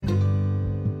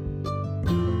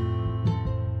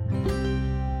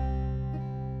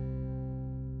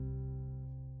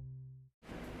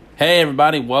Hey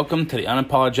everybody, welcome to the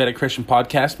Unapologetic Christian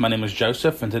Podcast. My name is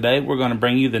Joseph, and today we're going to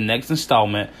bring you the next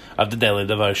installment of the Daily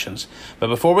Devotions. But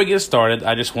before we get started,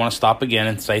 I just want to stop again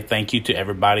and say thank you to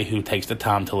everybody who takes the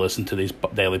time to listen to these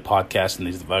daily podcasts and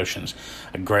these devotions.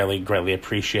 I greatly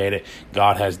appreciate it.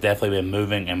 God has definitely been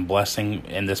moving and blessing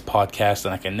in this podcast,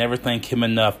 and I can never thank Him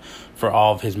enough for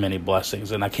all of His many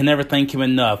blessings. And I can never thank Him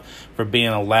enough for being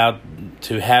allowed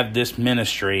to have this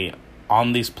ministry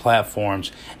on these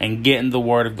platforms and getting the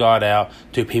word of God out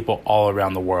to people all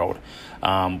around the world.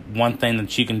 One thing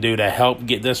that you can do to help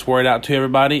get this word out to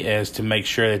everybody is to make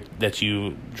sure that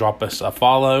you drop us a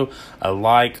follow, a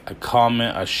like, a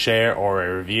comment, a share, or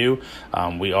a review.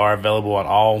 We are available on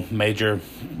all major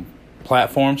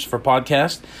platforms for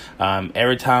podcasts.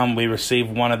 Every time we receive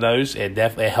one of those, it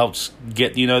definitely helps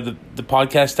get the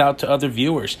podcast out to other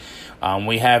viewers.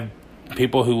 We have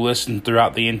people who listen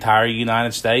throughout the entire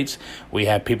United States. We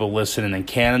have people listening in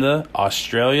Canada,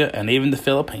 Australia, and even the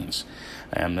Philippines.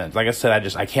 And like I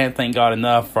said, I can't thank God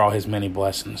enough for all His many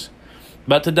blessings.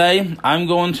 But today, I'm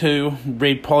going to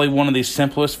read probably one of the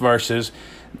simplest verses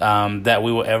that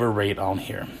we will ever read on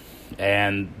here.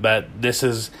 But this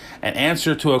is an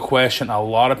answer to a question a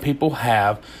lot of people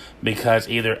have, because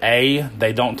either A,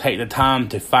 they don't take the time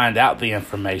to find out the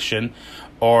information,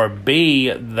 or B,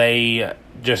 they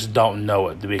just don't know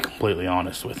it, to be completely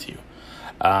honest with you.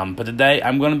 But today,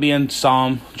 I'm going to be in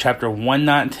Psalm chapter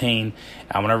 119.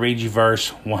 I'm going to read you verse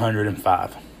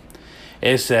 105.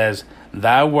 It says,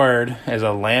 "Thy word is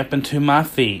a lamp unto my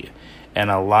feet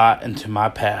and a light unto my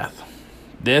path."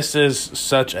 This is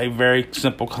such a very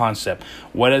simple concept.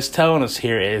 What it's telling us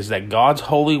here is that God's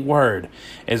holy word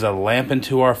is a lamp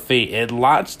unto our feet. It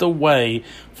lights the way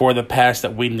for the path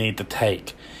that we need to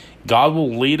take. God will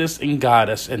lead us and guide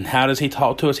us. And how does He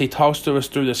talk to us? He talks to us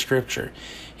through the Scripture.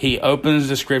 He opens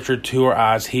the Scripture to our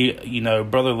eyes.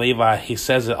 Brother Levi, he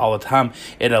says it all the time.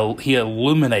 He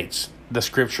illuminates the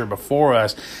Scripture before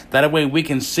us. That way we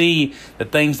can see the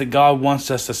things that God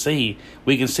wants us to see.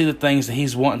 We can see the things that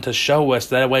He's wanting to show us.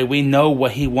 That way we know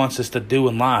what He wants us to do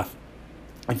in life.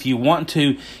 If you want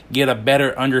to get a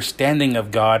better understanding of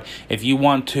God, if you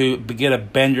want to get a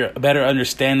better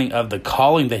understanding of the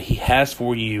calling that He has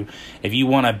for you, if you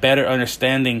want a better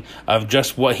understanding of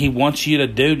just what He wants you to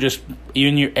do just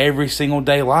in your every single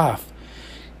day life,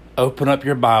 open up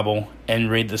your Bible and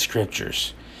read the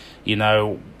Scriptures.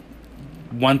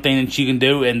 One thing that you can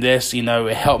do, and this,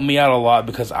 it helped me out a lot,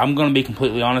 because I'm going to be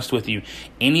completely honest with you.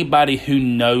 Anybody who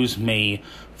knows me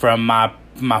from my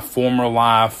former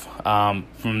life, from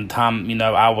the time,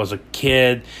 I was a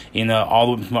kid,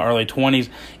 all the way to my early 20s,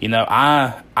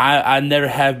 I never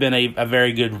have been a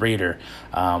very good reader.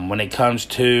 When it comes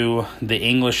to the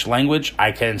English language,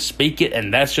 I can speak it,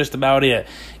 and that's just about it.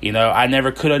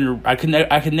 I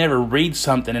could never read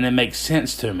something and it makes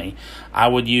sense to me. I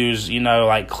would use,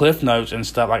 like Cliff Notes and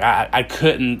stuff. Like I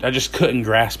just couldn't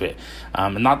grasp it.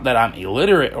 Not that I'm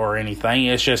illiterate or anything.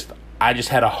 It's just, I just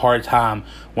had a hard time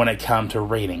when it comes to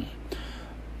reading.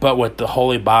 But with the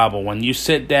Holy Bible, when you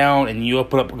sit down and you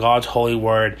open up God's holy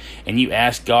word and you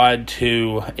ask God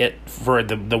for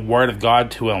the word of God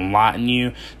to enlighten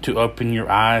you, to open your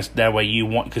eyes, that way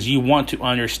because you want to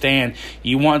understand,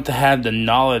 you want to have the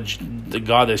knowledge that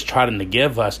God is trying to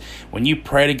give us. When you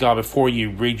pray to God before you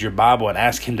read your Bible and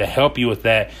ask Him to help you with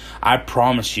that, I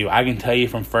promise you, I can tell you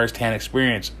from firsthand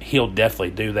experience, He'll definitely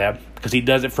do that. Because He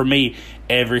does it for me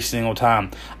every single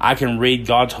time. I can read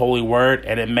God's holy word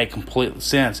and it make complete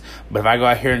sense. But if I go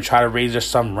out here and try to read just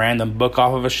some random book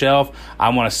off of a shelf,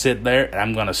 I'm going to sit there and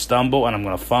I'm going to stumble and I'm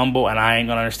going to fumble and I ain't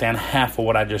going to understand half of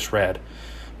what I just read.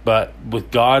 But with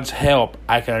God's help,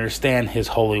 I can understand His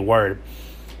holy word.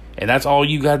 And that's all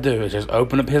you got to do is just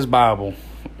open up His Bible.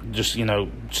 Just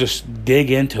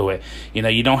dig into it.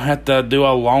 You don't have to do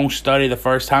a long study the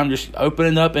first time. Just open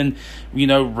it up and,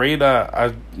 read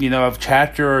a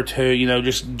chapter or two,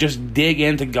 just dig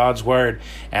into God's word.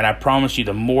 And I promise you,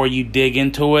 the more you dig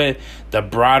into it, the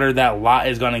brighter that light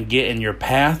is going to get in your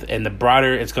path, and the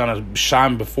brighter it's going to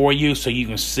shine before you so you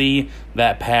can see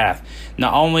that path.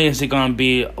 Not only is it going to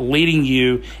be leading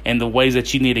you in the ways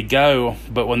that you need to go,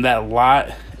 but when that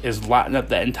light is lighting up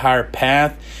that entire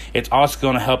path, it's also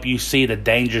going to help you see the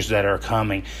dangers that are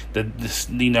coming,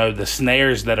 the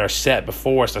snares that are set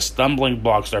before us, the stumbling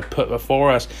blocks that are put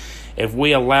before us. If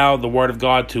we allow the Word of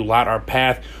God to light our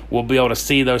path, we'll be able to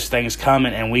see those things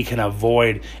coming, and we can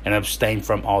avoid and abstain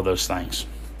from all those things.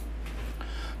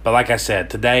 But like I said,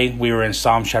 today we were in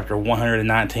Psalm chapter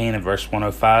 119 and verse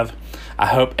 105. I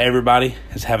hope everybody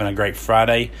is having a great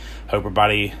Friday. Hope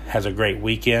everybody has a great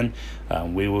weekend.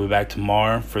 We will be back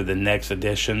tomorrow for the next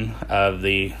edition of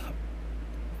the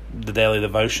the daily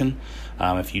devotion.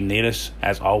 If you need us,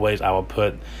 as always, I will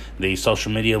put the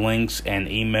social media links and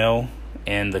email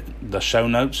in the show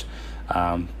notes.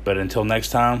 But until next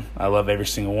time, I love every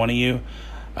single one of you.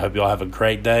 I hope you all have a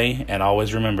great day, and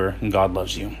always remember, God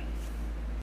loves you.